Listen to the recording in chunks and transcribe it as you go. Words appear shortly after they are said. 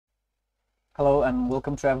Hello and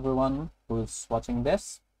welcome to everyone who's watching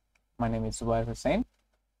this. My name is Zubair Hussain,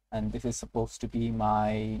 and this is supposed to be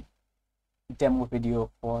my demo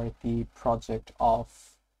video for the project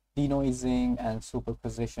of denoising and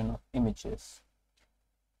superposition of images.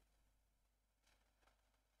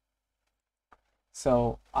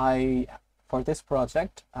 So for this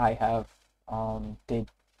project, I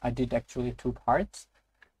did actually two parts.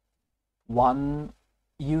 One,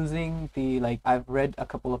 using I've read a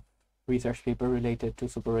couple of research paper related to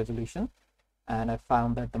super resolution, and I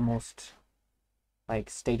found that the most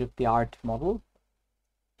state-of-the-art model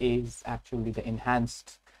is actually the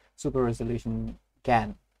enhanced super resolution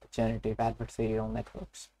GAN, the generative adversarial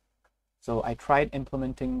networks. So I tried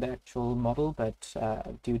implementing the actual model, but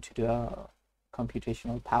due to the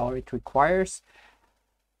computational power it requires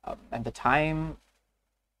and the time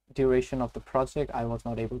duration of the project, I was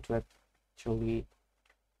not able to actually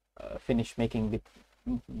finish making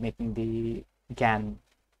the GAN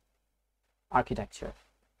architecture.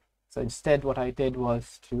 So instead, what I did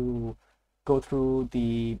was to go through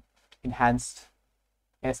the enhanced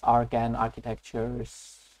SR GAN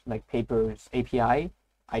architectures, like papers, API.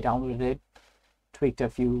 I downloaded it, tweaked a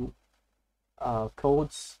few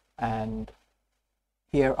codes, and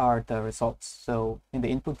here are the results. So in the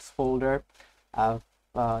inputs folder, I've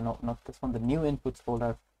not this one, the new inputs folder,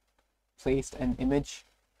 I've placed an image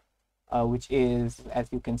which is, as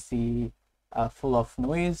you can see, full of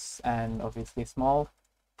noise and obviously small.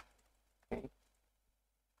 Okay.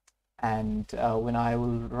 And when I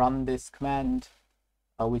will run this command,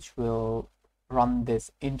 which will run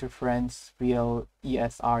this interference real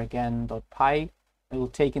esrgan.py, it will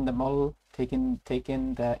take in the model, take in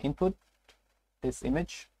the input, this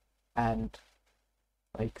image, and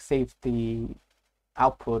save the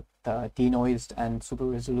output, the denoised and super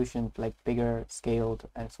resolution, bigger scaled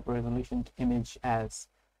and super resolution image, as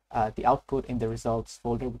the output in the results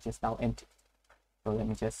folder, which is now empty. So let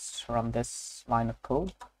me just run this line of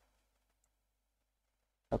code.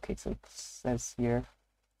 Okay, so it says here,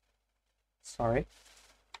 sorry.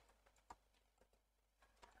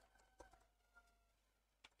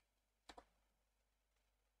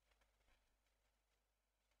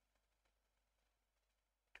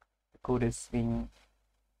 The code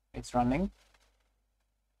it's running.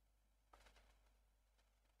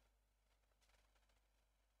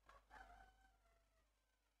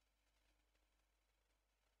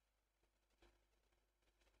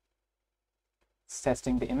 It's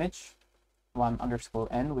testing the image,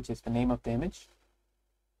 1_n, which is the name of the image.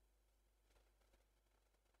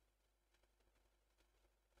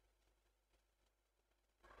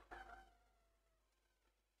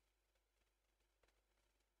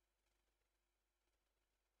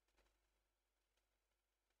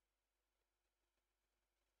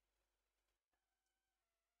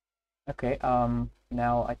 Okay,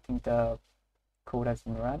 now I think the code has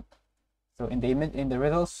been run. So in the image, in the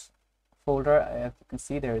results folder, as you can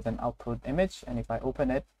see, there is an output image, and if I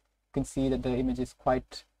open it, you can see that the image is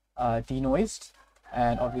quite denoised,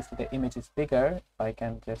 and obviously the image is bigger. If I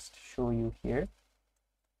can just show you here,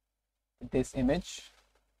 this image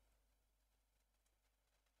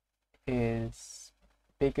is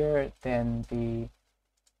bigger than the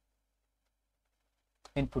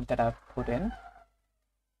input that I've put in.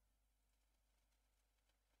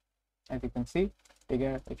 As you can see,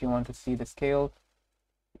 bigger. If you want to see the scale,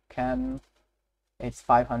 you can. It's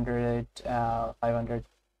 500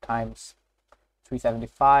 times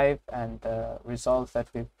 375, and the results that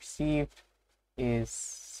we've received is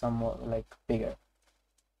somewhat bigger,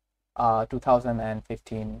 2000 and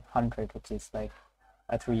 1500, which is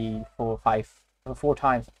four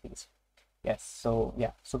times at least. Yes, so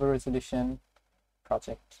yeah, super resolution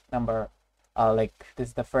project number, this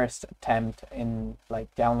is the first attempt in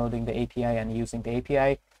downloading the API and using the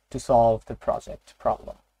API to solve the project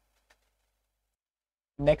problem.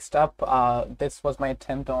 Next up, this was my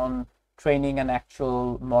attempt on training an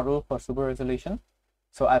actual model for super resolution.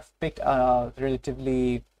 So I've picked a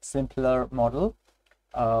relatively simpler model,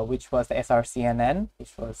 which was the SRCNN,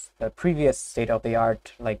 which was the previous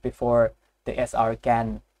state-of-the-art, before the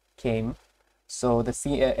SRGAN came. So the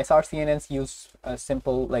SRCNNs use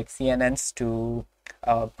simple CNNs to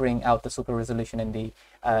bring out the super resolution in the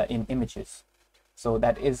in images. So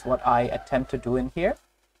that is what I attempt to do in here.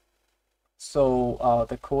 So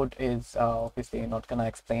the code is obviously not gonna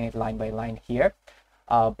explain it line by line here,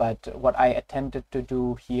 but what I attempted to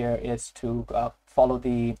do here is to follow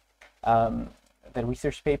the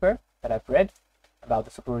research paper that I've read about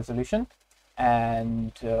the super resolution,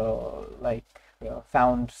 and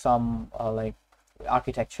found some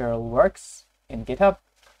architectural works in GitHub,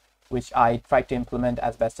 which I tried to implement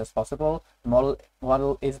as best as possible. The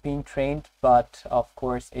model is being trained, but of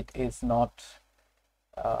course it is not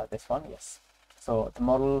this one. Yes. So the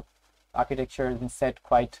model architecture has been set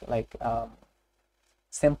quite like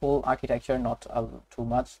simple architecture, not too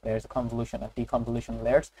much. There's a convolution and deconvolution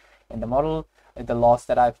layers in the model. The loss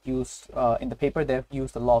that I've used in the paper, they've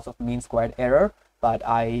used the loss of mean squared error, but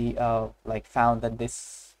I like found that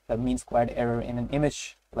the mean squared error in an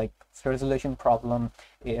image like resolution problem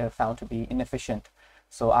found to be inefficient.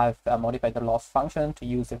 So I've modified the loss function to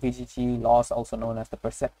use the VGT loss, also known as the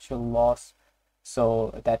perceptual loss.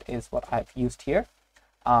 So that is what I've used here.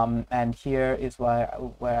 And here is where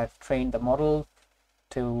I've trained the model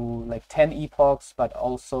to like 10 epochs, but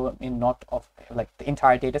also in not of like the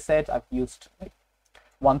entire data set. I've used like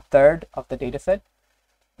 1/3 of the data set.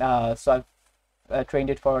 So I've trained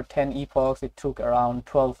it for 10 epochs. It took around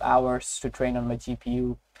 12 hours to train on my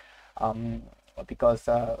GPU because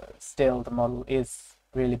still the model is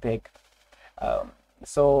really big.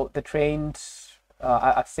 So the trained,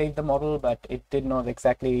 I've saved the model, but it did not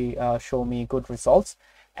exactly show me good results,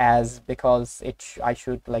 because I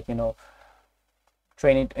should like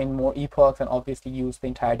train it in more epochs and obviously use the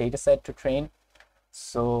entire data set to train.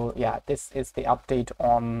 So yeah, this is the update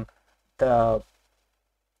on the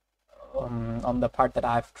part that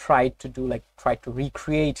I've tried to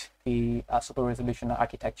recreate the super resolution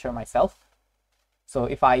architecture myself. So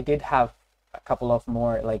if I did have a couple of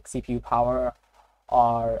more like CPU power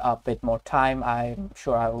or a bit more time, I'm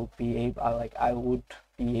sure I would be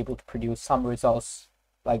able to produce some results,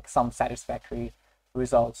 like some satisfactory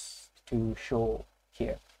results to show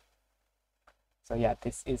here. So yeah,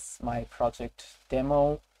 this is my project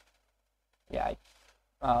demo. Yeah,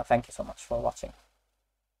 thank you so much for watching.